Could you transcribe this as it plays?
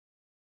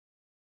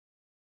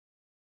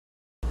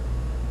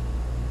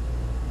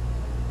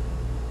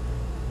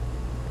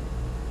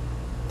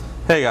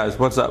Hey guys,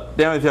 what's up?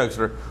 Dan with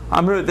Youngster.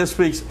 I'm here with this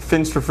week's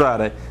Finster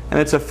Friday, and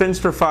it's a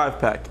Finster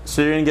 5-pack.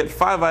 So you're going to get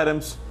 5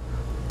 items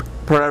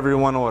per every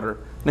one order.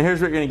 Now here's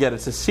what you're going to get.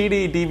 It's a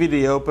CD,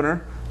 DVD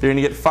opener. You're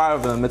going to get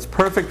 5 of them. It's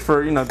perfect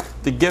for,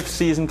 the gift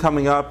season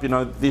coming up.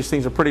 These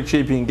things are pretty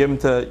cheap. You can give them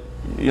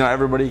to,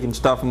 everybody. You can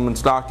stuff them in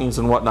stockings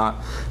and whatnot.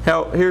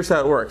 Here's how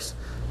it works.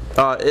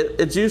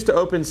 It's used to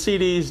open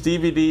CDs,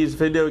 DVDs,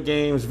 video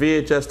games,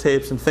 VHS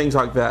tapes, and things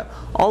like that.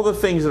 All the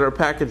things that are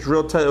packaged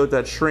real tight with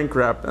that shrink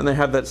wrap, and they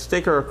have that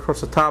sticker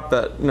across the top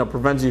that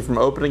prevents you from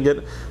opening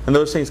it, and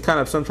those things kind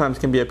of sometimes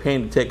can be a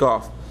pain to take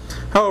off.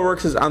 How it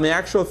works is on the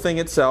actual thing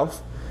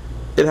itself,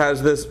 it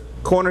has this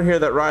corner here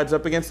that rides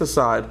up against the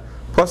side,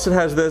 plus it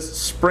has this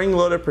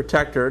spring-loaded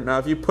protector. Now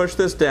if you push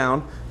this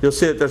down, you'll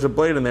see that there's a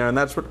blade in there, and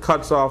that's what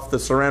cuts off the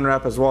saran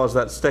wrap as well as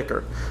that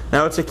sticker.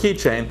 Now it's a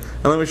keychain,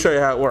 and let me show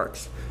you how it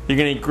works. You're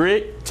going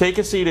to take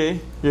a CD,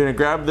 you're going to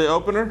grab the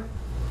opener,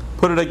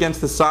 put it against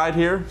the side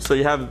here so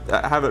you have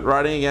it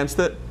riding against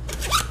it.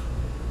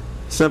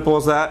 Simple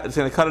as that. It's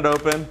going to cut it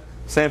open.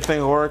 Same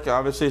thing will work.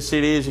 Obviously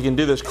CDs, you can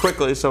do this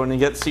quickly, so when you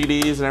get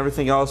CDs and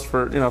everything else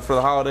for for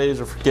the holidays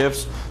or for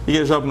gifts, you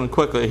can just open them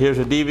quickly. Here's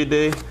a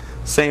DVD,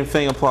 same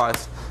thing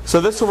applies. So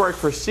this will work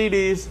for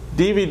CDs,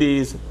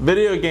 DVDs,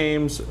 video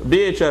games,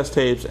 VHS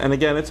tapes, and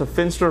again it's a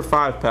Finster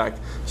 5-pack.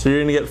 So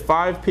you're going to get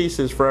 5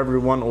 pieces for every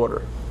one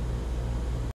order.